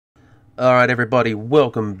Alright everybody,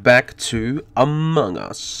 welcome back to Among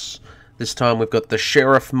Us. This time we've got the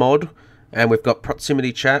Sheriff mod, and we've got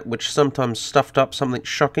proximity chat, which sometimes stuffed up something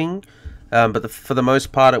shocking, but for the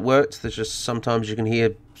most part it works. There's just sometimes you can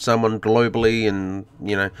hear someone globally and,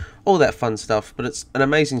 you know, all that fun stuff. But it's an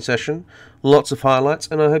amazing session, lots of highlights,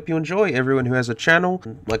 and I hope you enjoy. Everyone who has a channel,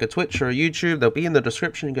 like a Twitch or a YouTube, they'll be in the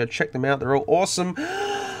description. You go check them out, they're all awesome,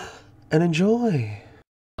 and enjoy.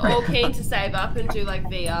 All keen to save up and do like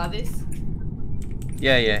VR this?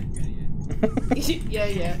 Yeah. yeah.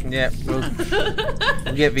 Yeah, we'll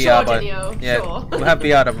get VR by... Yeah, sure. We'll have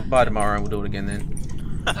VR by tomorrow and we'll do it again then.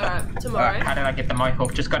 Alright, tomorrow. How did I get the mic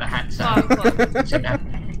off? Just got a hat, so... 5 o'clock.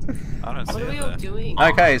 I don't What are we all doing?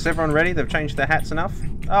 Okay, is everyone ready? They've changed their hats enough?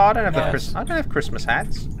 Oh, I don't have I don't have Christmas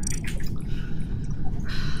hats.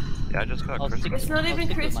 Yeah, I just got Christmas. It's not even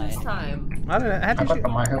Christmas time. I don't know. How did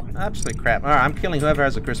you... Absolute crap. Alright, I'm killing whoever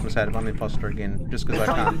has a Christmas hat if I'm imposter again, just because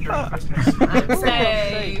I can't. I'm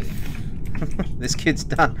safe. This kid's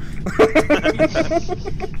done.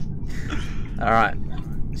 Alright.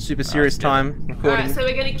 Super serious time. Recording. Alright, so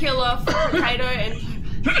we're gonna kill off Potato and...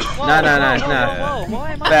 No. Whoa,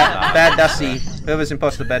 why am I Bad Dusty. Whoever's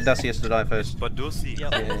imposter, Bad Dusty has to die first. Badusi.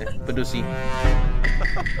 Yeah, Badusi.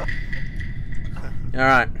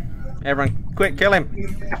 Alright. Everyone, quick, kill him!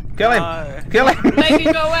 Kill him! Kill him! Make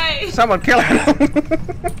me go away! Someone kill him!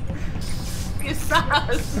 You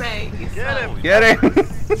sus, mate. You Get him! Get him!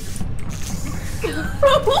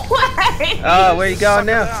 Wait! Oh, where you going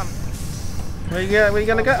now? Where you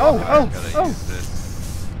gonna go? Oh!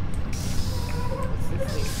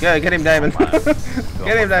 Go, get him, Damon.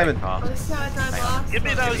 Get him, Damon. That's how I died last. Give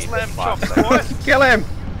me those lamb chops, boy! Kill him!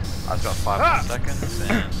 I've got 5 more seconds. And...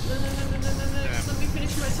 No. Let me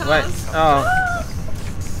finish my task. Wait. Oh.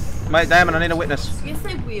 Mate, Damon, I need a witness. Yes,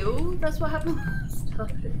 they will. That's what happened last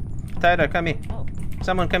time. Potato, come here.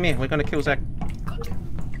 Someone come here. We're gonna kill Zach.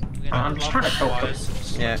 I'm just trying to talk to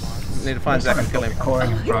Yeah. We need to find Zach and kill him. Cory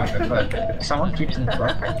in private, but someone keeps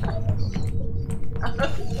interrupting.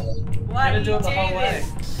 Why are you doing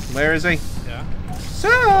this? Where is he? Yeah.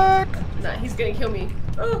 Zach! No, he's gonna kill me.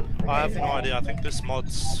 Oh, I have no idea. I think this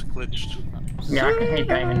mod's glitched. Yeah, I can hear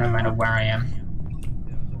Damon no matter where I am.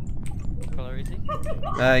 What colour is he?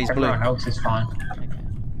 He's blue. Everyone else is fine.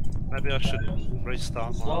 Maybe I should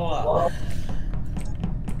restart mine. Slower.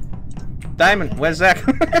 Damon, where's Zach?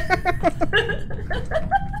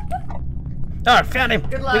 Oh, I found him!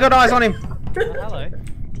 Good luck. We got eyes on him! Hello.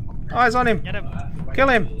 Eyes on him! Get him. Kill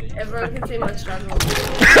him! Everyone can see my struggle.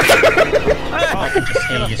 I can just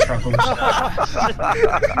hear your struggles.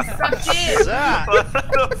 Sucked in. Zach! What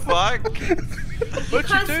the fuck? What'd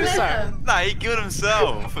you Can't do, smell Zach? him. Nah, he killed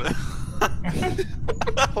himself.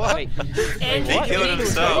 What? Wait. Andrew, He can killed you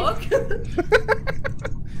himself. talk?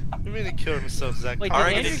 You mean he killed himself, Zach? Wait, I did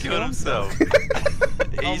reckon he Andrew killed kill himself.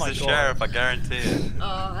 He's my the God. sheriff, I guarantee it.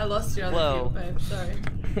 Oh, I lost you on the Whoa. field, babe. Sorry.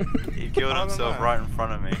 He killed himself right in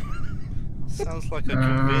front of me. Sounds like a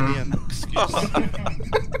convenient excuse.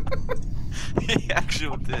 He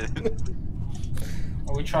actually did.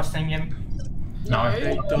 Are we trusting him? No. No,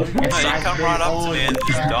 you come right up to me and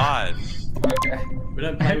just died. Okay. We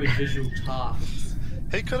don't play with visual tasks.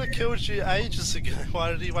 He could have killed you ages ago.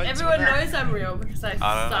 Why did he wait Everyone till now? knows I'm real because I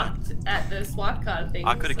I don't sucked at the swipe card thing.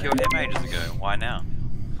 I could have so. killed him ages ago. Why now?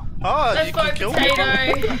 Oh, Let's you go, can kill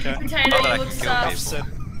Potato. people. Okay. Potato, Not that I you look can kill sus.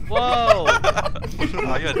 people. Whoa.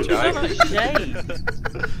 Oh, you're So joking. much shade.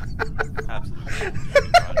 Absolutely.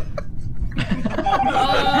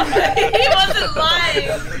 Oh, he wasn't lying.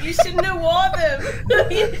 You shouldn't have worn them.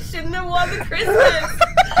 You shouldn't have worn the Christmas.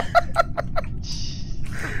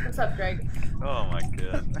 What's up, Greg? Oh my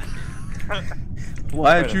god.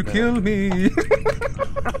 Why'd you kill me? Looks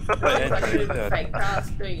like a bit of a fake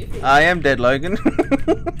task, don't you think? I am dead, Logan. I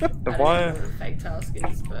don't know what a fake task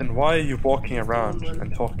is, but... And why are you walking around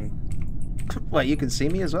and talking? Wait, you can see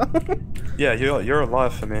me as well? Yeah, you're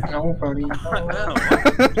alive for me. Nobody. Ooh.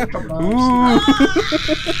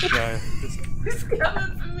 Yeah, He's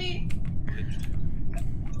coming for me.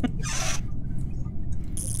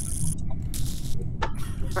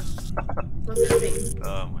 What's the thing?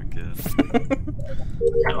 Oh my god.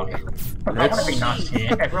 I want to be nice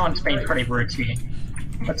here. Everyone's been pretty rude to you.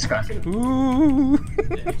 Let's go. Ooh.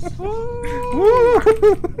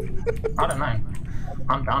 I don't know.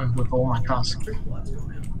 I'm done with all my tasks. Watch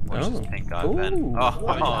this pink guy, Ooh. Ben. What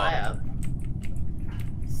a Oh, liar.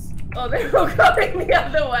 Oh, they're all going the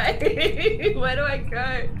other way. Where do I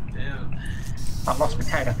go? Damn. I've lost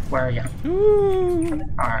Potato. Where are you? Ooh.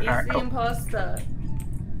 Alright, He's alright, the cool. imposter.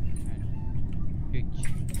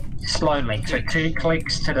 Slowly. So 2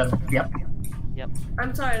 clicks to the... Yep. Yep.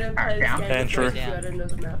 I'm sorry, I don't play this Down. game. Andrew. I don't know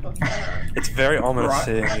the map off. It's very ominous Right.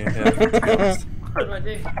 seeing you here. To be honest. What do I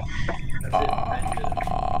do?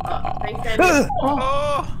 Oh, thanks, Daniel.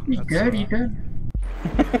 Oh, you good? You good?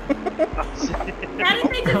 How did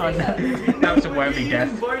they defeat us? That was a worthy death.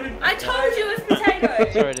 I told you it was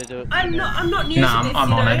potato. Sorry to do it. I'm not new Nah, to this, I'm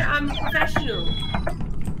you know. on it. I'm professional.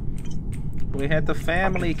 We had the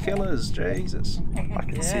family killers, Jesus. I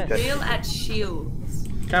can see Yeah. that. Real at shields.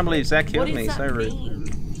 Can't believe Zach What killed does me, that so rude. mean?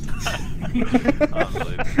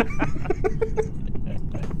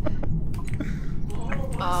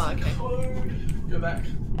 Oh, okay. Go back.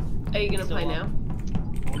 Are you gonna play now?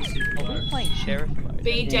 Are we playing sheriff mode?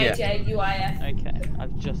 BJJUIF. Okay,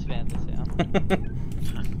 I've just found this out.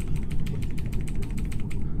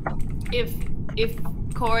 If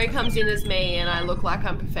Cory comes in as me and I look like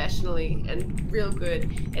I'm professionally and real good,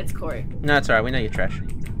 it's Cory. No, it's alright, we know you're trash.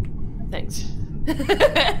 Thanks.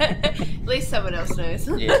 At least someone else knows.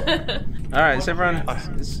 Yeah. Alright, is everyone...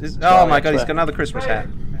 oh my god, he's got another Christmas hat.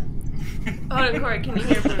 Hold on, Cory, can you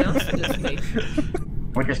hear everyone else or just me?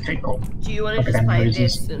 We're just too cool. Do you want Look to at just them play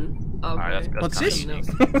losers. this and I'll go? What's this? Someone else?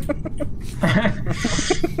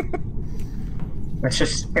 Let's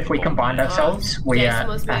just, if we combined ourselves, we Jason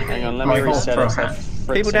was moving. Hang on, let me Michael, reset throw it. a hat.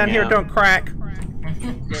 People down here don't crack. Get rid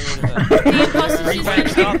of it. The imposter's just gonna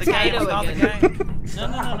Start be the game, potato start the again. game.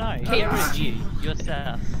 No. Get rid of you. You're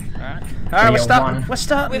Seth. Alright? Alright, We we're are starting. one. We're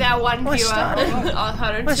starting. With our one We're viewer. starting. Oh,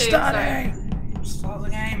 hold on, We're two, starting. Start the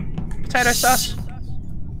game. Potato sauce. sorry.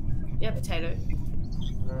 Yeah, potato.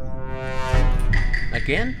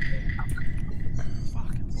 Again?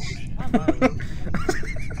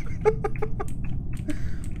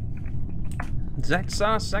 Zach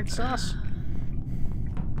sauce.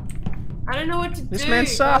 I don't know what to This do.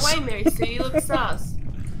 man's sus. Go away, Mary Sue. You look sus.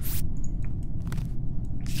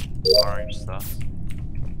 Orange stuff.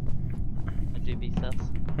 I do be sus.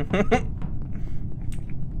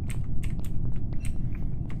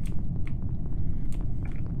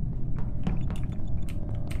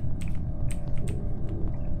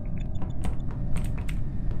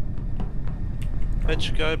 Where'd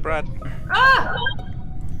you go, Brad? Ah!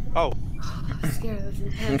 Oh, I'm scared of this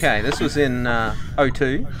intense. Okay, this was in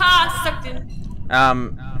 02. Ha! Sucked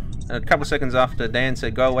in. A couple seconds after Dan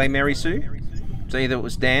said, "Go away, Mary Sue." So either it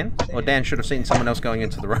was Dan, or Dan should have seen someone else going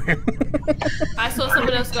into the room. I saw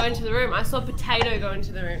someone else go into the room. I saw Potato go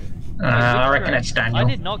into the room. I reckon it's Daniel. I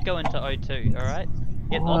did not go into O2, alright?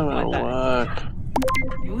 Get off my back. Work.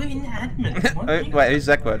 You're in admin. What Oh, do you- wait, who's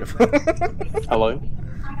Zach voted for? Hello.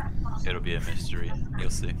 It'll be a mystery. You'll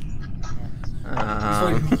see.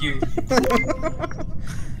 You.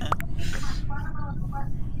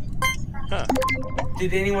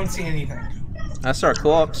 Did anyone see anything? I saw a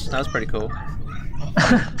corpse. That was pretty cool.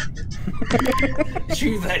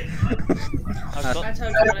 You that. I've I got, told you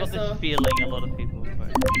I've what I got saw. this feeling a lot of people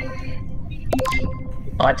vote.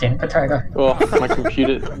 I didn't, Potato. Oh, my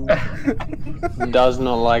computer does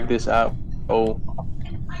not like this at all.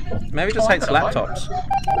 Maybe just hates laptops.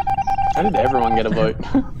 How did everyone get a vote?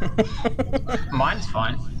 Mine's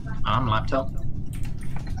fine. I'm laptop.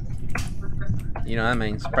 You know what that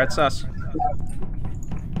means. Brad sus.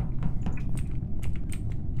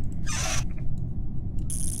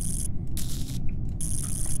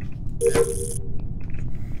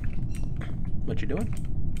 What you doing?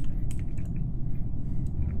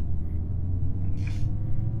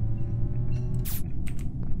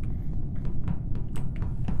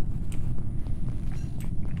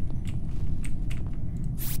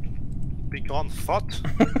 be gone, thought.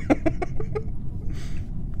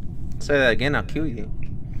 Say that again, I'll kill you.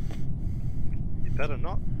 You better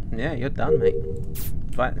not. Yeah, you're done, mate.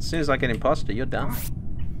 But as soon as I get imposter, you're done.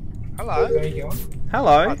 Hello. Where are you going?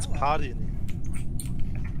 Hello. Oh, it's partying.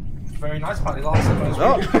 Very nice party last time.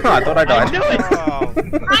 Oh, I thought I died. I knew it! Oh,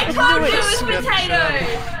 I told you it was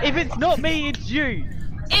Potato! If it's not me, it's you!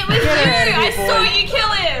 It was you! Get out of here, I saw boy. you kill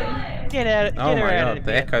him! Get out, Oh get her my out god, of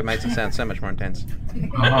the here. echo makes it sound so much more intense.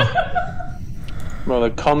 Well, the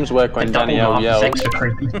comms work when The double Danielle laugh is yells, extra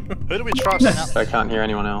creepy. who do we trust? so I can't hear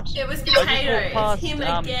anyone else. It was I just walked Potato. past, It's him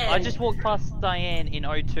again. I just walked past Diane in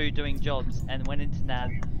O2 doing jobs and went into NAV,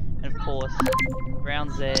 and of course,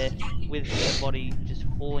 Brown's there with her body just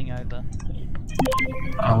falling over.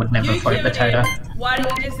 I would never You vote killed Potato. him. Why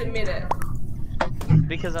don't you just admit it?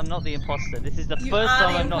 Because I'm not the imposter. This is the You first are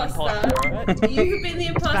time the I'm not imposter. imposter, alright? You've been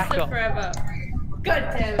the Back imposter off. forever.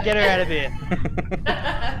 God damn it. Get her out of here.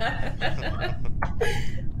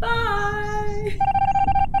 Bye.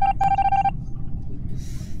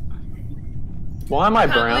 Why am I I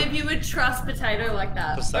can't brown? believe you would trust Potato like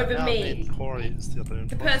that Does that over now me. mean Cory is the other The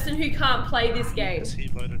imposter? person who can't play this game. Because he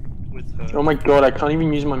voted with with her. Oh my god, I can't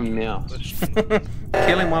even use my mouse.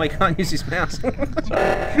 Kill him while he can't use his mouse. Gotta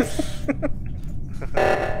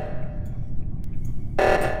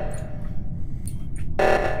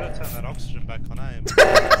turn that oxygen back on, eh? It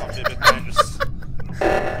might be a bit dangerous.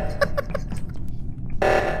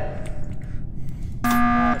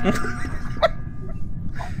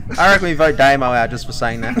 I reckon we vote Damo out just for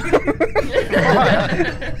saying that.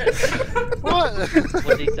 What?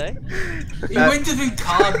 What did he say? He went to do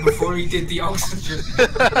card before he did the oxygen.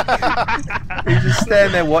 He's just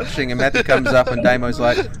standing there watching, and Matthew comes up, and Damo's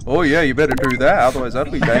like, "Oh yeah, you better do that, otherwise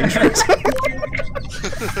that'll be dangerous."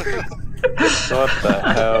 What the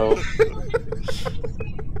hell?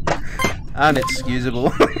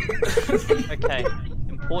 Unexcusable. Okay,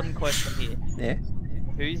 important question here. Yeah.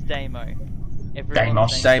 Who's Damo?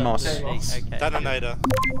 Damos. Damos. Okay. Detonator.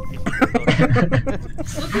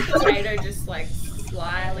 Look at Potato just like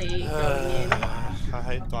slyly going in. I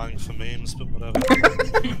hate dying for memes, but whatever.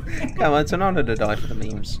 Come on, it's an honour to die for the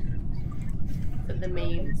memes. For the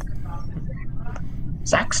memes.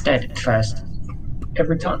 Zach's dead first.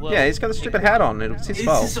 Every time. Well, Yeah, he's got a stupid hat on. It's his It's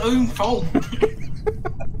fault. his own fault.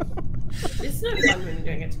 It's no fun when you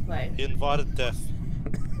don't get to play. He invited death.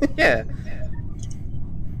 Yeah.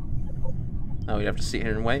 Oh, we have to sit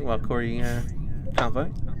here and wait while Cory can't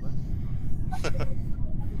vote.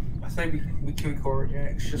 I say we kill Cory. Yeah,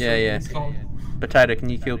 it's just Yeah, yeah. he's gone. Potato, can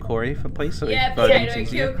you kill Cory for please? So we Yeah, vote him Potato, since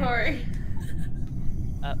kill you- Cory.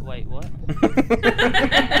 Wait, what?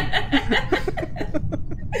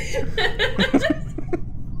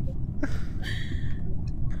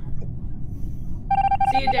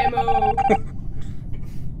 See you, Demo.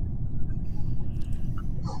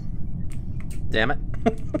 Damn it.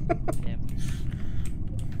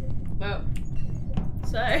 Well,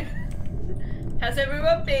 so, how's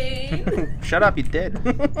everyone been? Shut up, you're dead.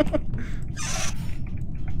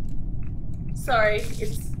 Sorry,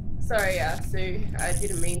 sorry, Sue. I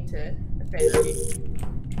didn't mean to offend you.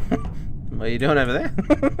 What are you doing over there?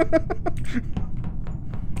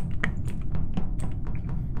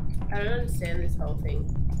 I don't understand this whole thing.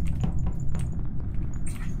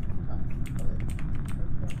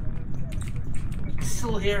 You can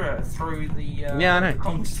still hear her through the Yeah, I know.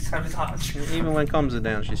 comms sabotage. Even when comms are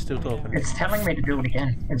down, she's still talking. It's telling me to do it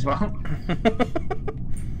again as well.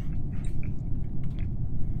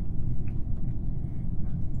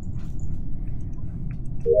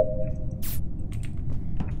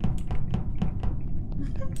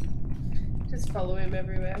 Just follow him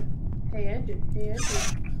everywhere. Hey, Andrew. Hey,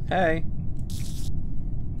 Andrew. Hey.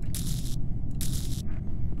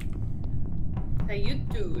 How you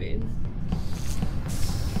doing?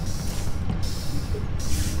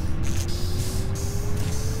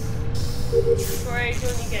 Cory,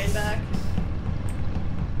 when you getting back?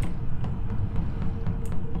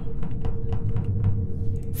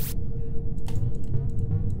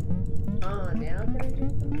 Oh, now I'm gonna do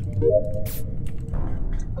something?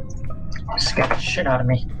 Scared the shit out of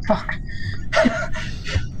me. Fuck.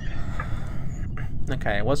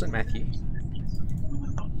 Okay, it wasn't Matthew.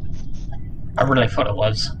 I really thought it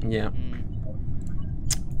was. Yeah.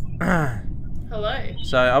 Hello.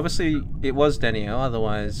 So obviously it was Danielle,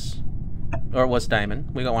 otherwise, or it was Damon.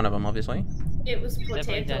 We got one of them, obviously. It was Definitely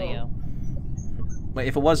Potato. Danielle. But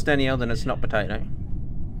if it was Danielle, then it's not Potato.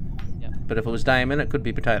 Yeah. But if it was Damon, it could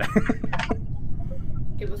be Potato.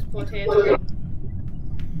 It was Potato.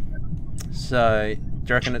 So, do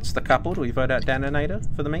you reckon it's the couple? Do we vote out Danonator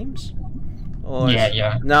for the memes? Or Yeah,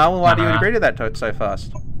 yeah. No, why do you Uh-huh. agree to that so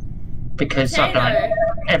fast? Because I Potato.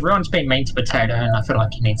 don't, everyone's been mean to Potato and I feel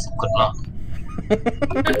like he needs some good luck.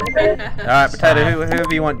 Alright, Potato,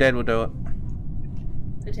 whoever you want dead will do it.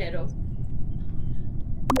 Potato.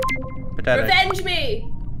 Potato. Revenge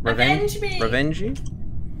me! Avenge me! Revenge you?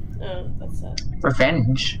 Oh, that's sad.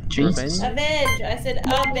 Revenge? Jesus. Revenge? Avenge! I said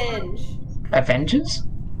avenge. Avengers?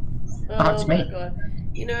 Oh, it's my me. god.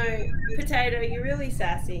 You know, Potato, you're really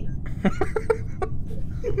sassy.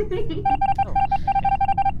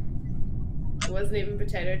 It wasn't even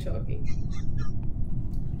Potato talking.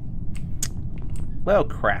 Well,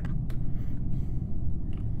 crap.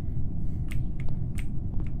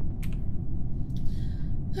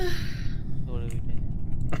 What do we do?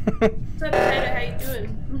 So, Potato, how you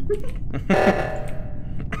doing?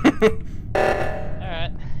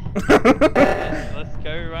 Alright. Let's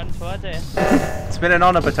go run to our death. It's been an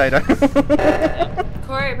honour, Potato.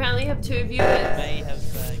 Cory, apparently you have 2 viewers. May have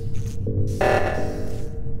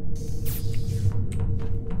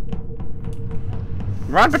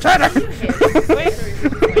Run, Potato! Wait,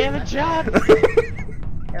 we have a job!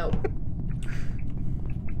 Help.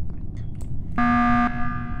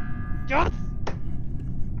 Yes!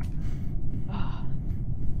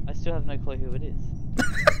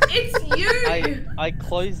 I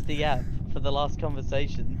closed the app for the last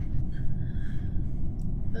conversation.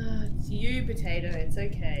 It's you, Potato. It's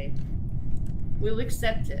okay. We'll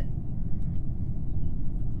accept it.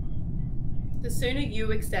 The sooner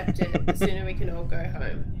you accept it, the sooner we can all go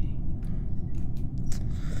home.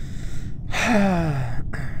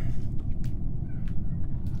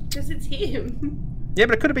 Because it's him. Yeah,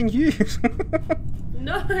 but it could have been you.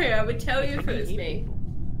 No, I would tell you if it was me.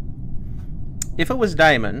 If it was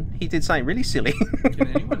Damon, he did something really silly. Can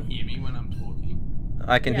anyone hear me when I'm talking?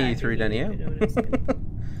 I can hear you through Danielle.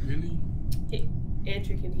 Really?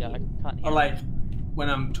 Andrew can hear you. I can't hear Or like when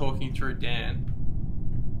I'm talking through Dan.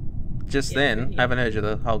 Just then, I haven't heard you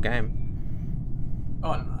the whole game.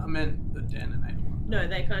 Oh, no, I meant the Dan and Ada one. No,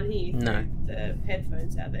 they can't hear you through No. the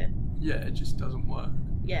headphones out there. Yeah, it just doesn't work.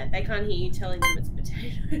 Yeah, they can't hear you telling them it's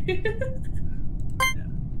Potato. Yeah,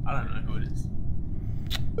 I don't know who it is.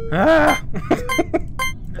 Ah!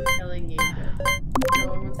 I'm telling you, but no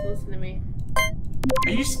one wants to listen to me.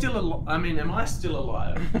 Are you still alive? I mean, am I still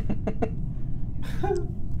alive?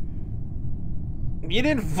 You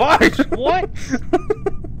didn't vote! What? You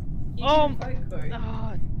Oh, can vote, Cory.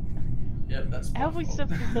 oh, Yep, that's my how have we fault. set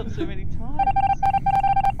this up so many times?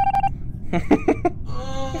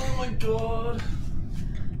 Oh my god.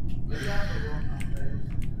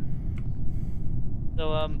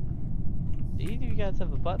 So, do either of you guys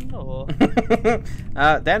have a button, or?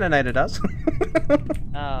 Dan and Ada does.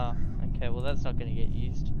 Ah, okay, well that's not gonna get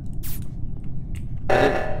used.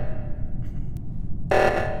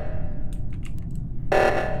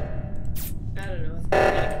 I don't know what's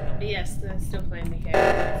going on. But yes, they're still playing the game.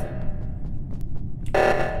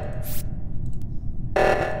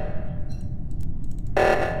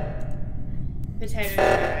 Potato's trying to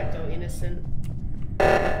act all innocent.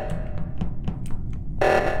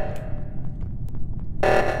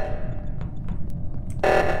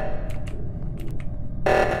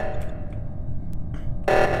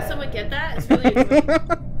 Someone get that? It's really annoying.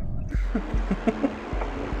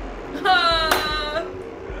 Oh,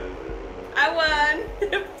 I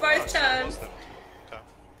won! Both times.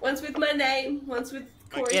 Once with my name, once with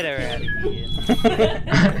Cory. Get her out of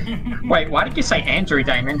here. Wait, why did you say Andrew,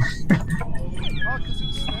 Damon? Oh, because he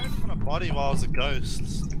was standing on a body while I was a ghost.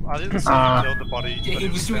 I didn't see him kill the body. Yeah, he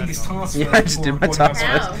was doing his task. Yeah, I just did my task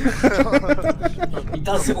He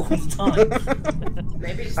does it all the time.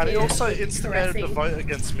 Maybe just And he need also to keep instigated the caressing. vote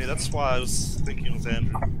against me. That's why I was thinking it was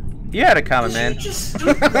Andrew. You had it coming, man. You just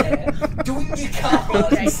stood there doing your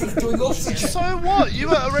cards, doing oxygen. So what? You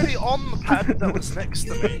were already on the pad that was next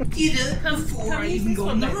to me. Did it before I even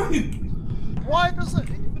got in the room. Why does it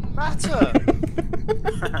even matter?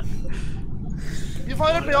 You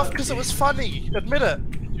voted me off because it was funny. Admit it.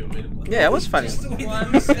 Yeah, it was funny. Just the way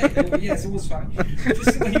that you said it. Yes, it was funny.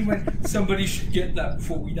 Just the way you went, somebody should get that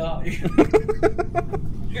before we die.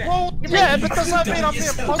 Well, yeah, but does that mean I'm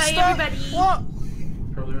the Bye, imposter? everybody. What?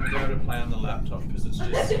 Probably won't be able to play on the laptop because it's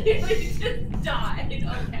just. We just died.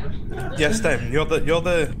 Okay. Yes, Damon, you're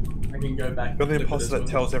the I can go back. you're the imposter that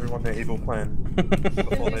tells everyone their evil plan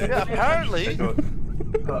before they. Yeah, apparently. They do it.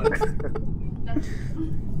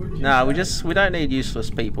 Nah, we don't need useless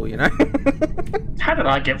people, you know? How did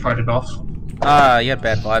I get voted off? You had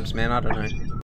bad vibes, man, I don't know.